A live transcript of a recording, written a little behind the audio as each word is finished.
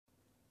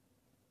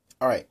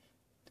Alright,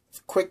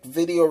 quick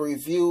video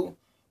review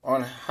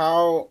on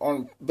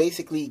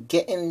basically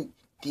getting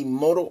the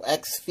Moto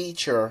X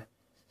feature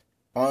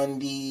on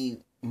the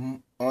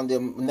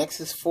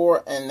Nexus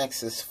 4 and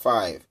Nexus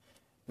 5.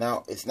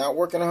 Now, it's not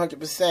working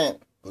 100%.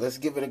 Let's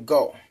give it a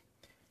go.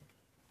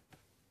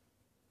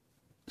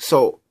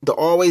 So, the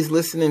always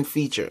listening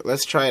feature.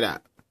 Let's try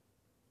that.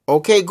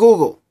 Okay,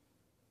 Google.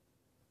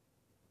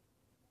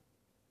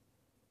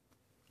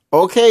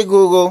 Okay,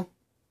 Google.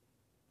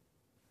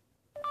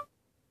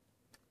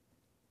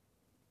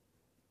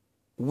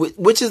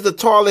 Which is the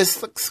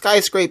tallest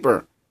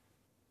skyscraper?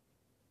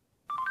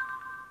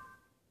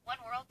 One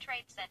World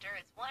Trade Center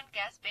is one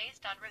guess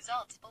based on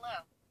results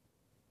below.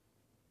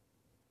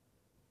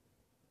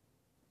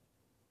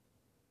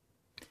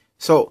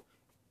 So,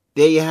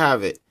 there you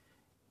have it.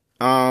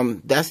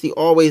 That's the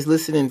always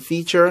listening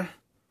feature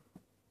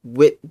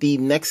with the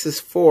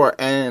Nexus 4.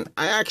 And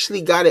I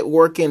actually got it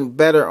working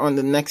better on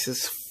the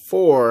Nexus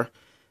 4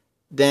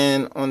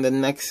 than on the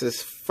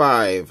Nexus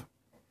 5.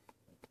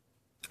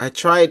 I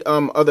tried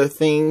other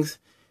things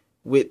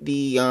with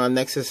the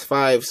Nexus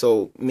 5,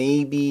 so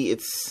maybe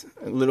it's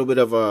a little bit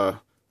of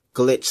a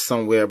glitch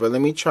somewhere, but let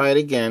me try it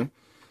again.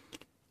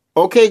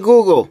 Okay,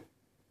 Google.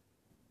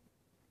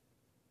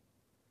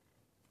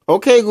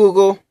 Okay,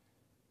 Google.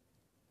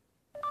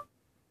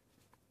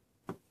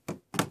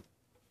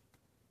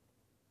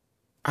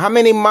 How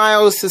many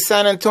miles to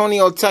San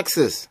Antonio,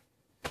 Texas?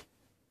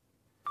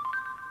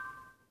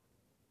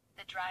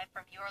 The drive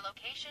from your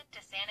location to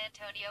San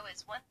Antonio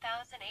is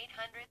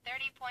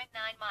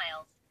 1,830.9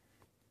 miles.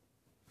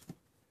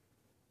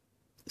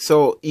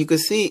 So you can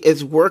see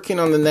it's working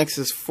on the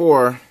Nexus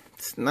 4.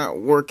 It's not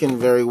working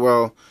very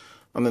well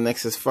on the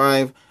Nexus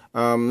 5.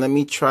 Let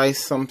me try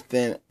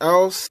something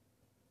else.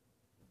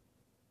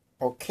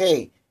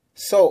 Okay,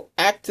 so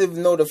active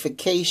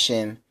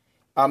notification.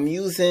 I'm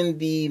using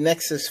the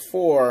Nexus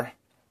 4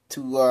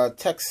 to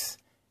text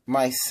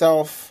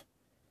myself,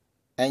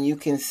 and you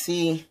can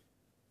see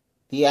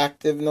the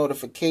active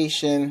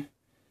notification.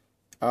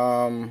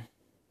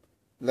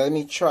 Let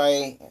me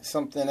try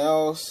something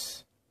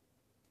else.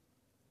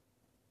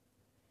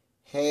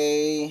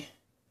 Hey,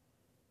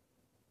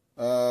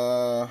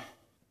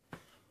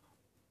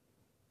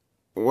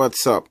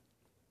 what's up?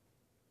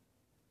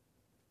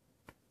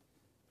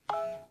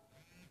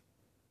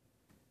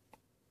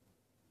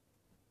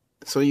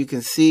 So you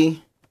can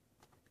see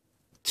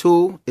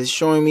 2 is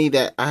showing me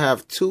that I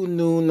have 2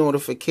 new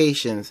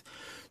notifications.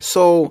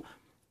 So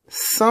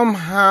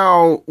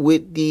somehow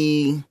with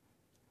the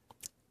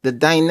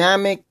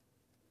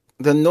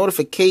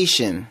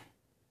notification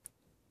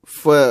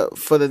for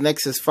the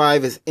Nexus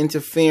 5 is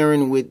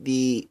interfering with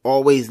the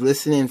always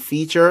listening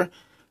feature.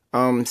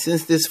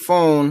 Since this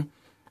phone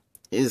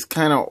is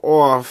kind of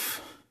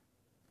off,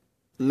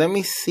 let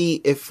me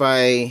see if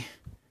I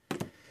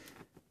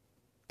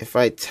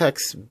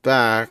text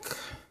back.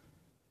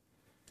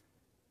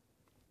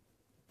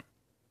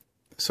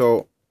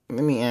 So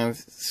let me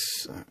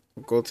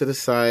go to the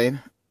side.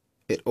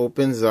 It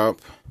opens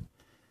up,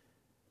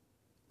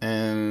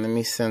 and let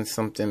me send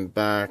something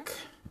back.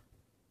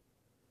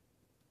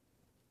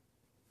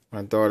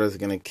 My daughter's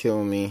gonna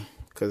kill me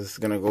because it's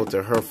gonna go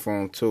to her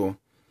phone too.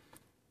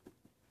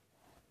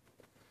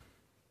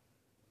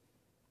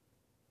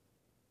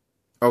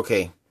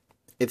 Okay,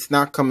 it's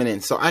not coming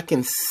in. So I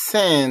can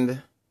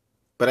send,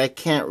 but I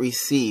can't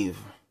receive.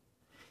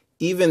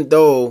 Even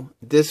though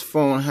this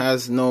phone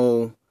has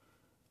no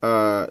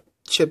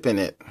chip in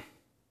it.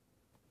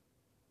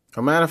 As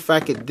a matter of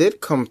fact, it did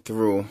come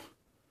through,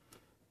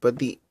 but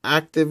the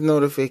active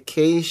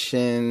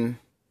notification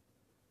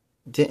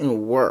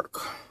didn't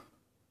work.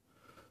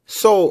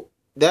 So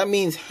that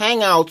means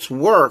Hangouts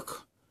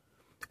work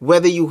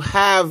whether you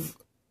have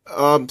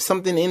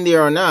something in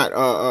there or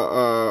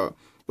not.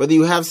 Whether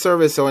you have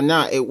service or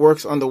not, it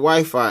works on the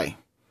Wi-Fi.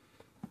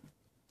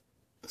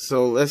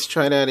 So let's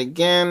try that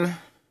again.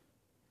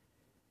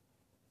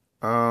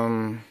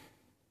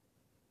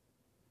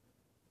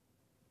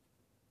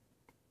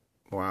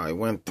 Wow, it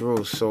went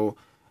through. So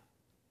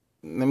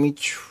let me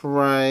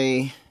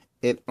try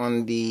it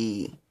on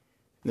the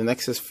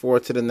Nexus 4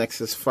 to the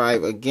Nexus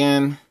 5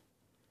 again.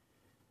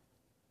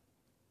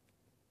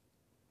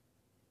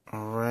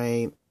 All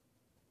right.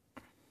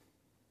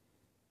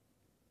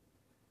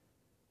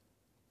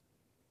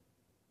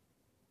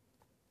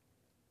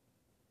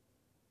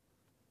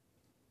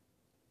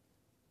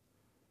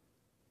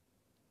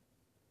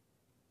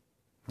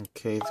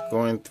 Okay, it's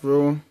going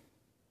through.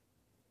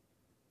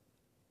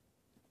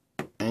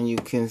 And you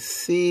can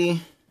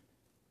see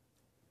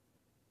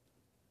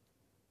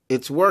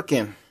it's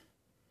working.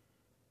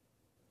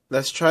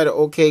 Let's try to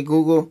OK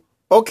Google.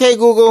 OK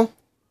Google.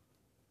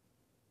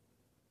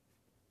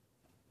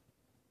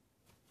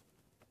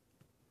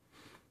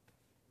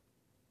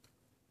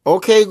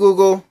 OK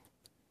Google.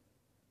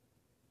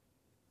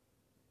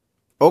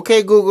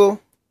 OK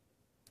Google.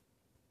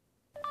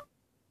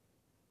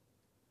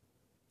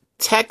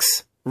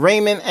 Text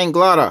Raymond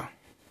Anglada.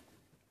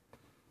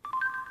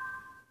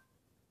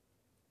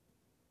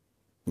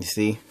 You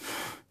see?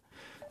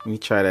 Let me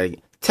try that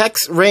again.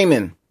 Text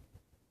Raymond.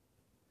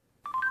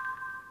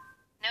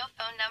 No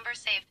phone number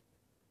saved.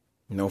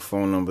 No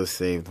phone number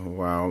saved.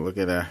 Wow, look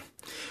at that.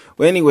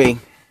 Well, anyway,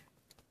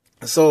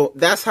 so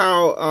that's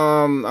how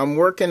I'm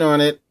working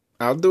on it.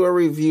 I'll do a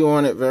review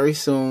on it very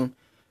soon.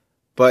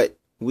 But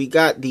we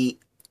got the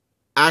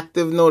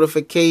active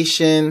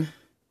notification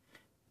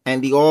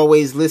and the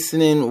always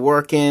listening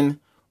working.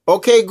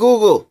 Okay,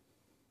 Google.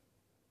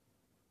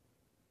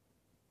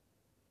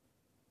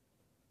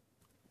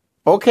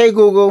 Okay,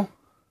 Google.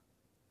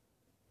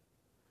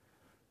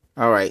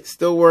 All right,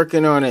 still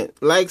working on it.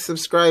 Like,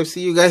 subscribe.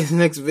 See you guys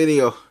next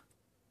video.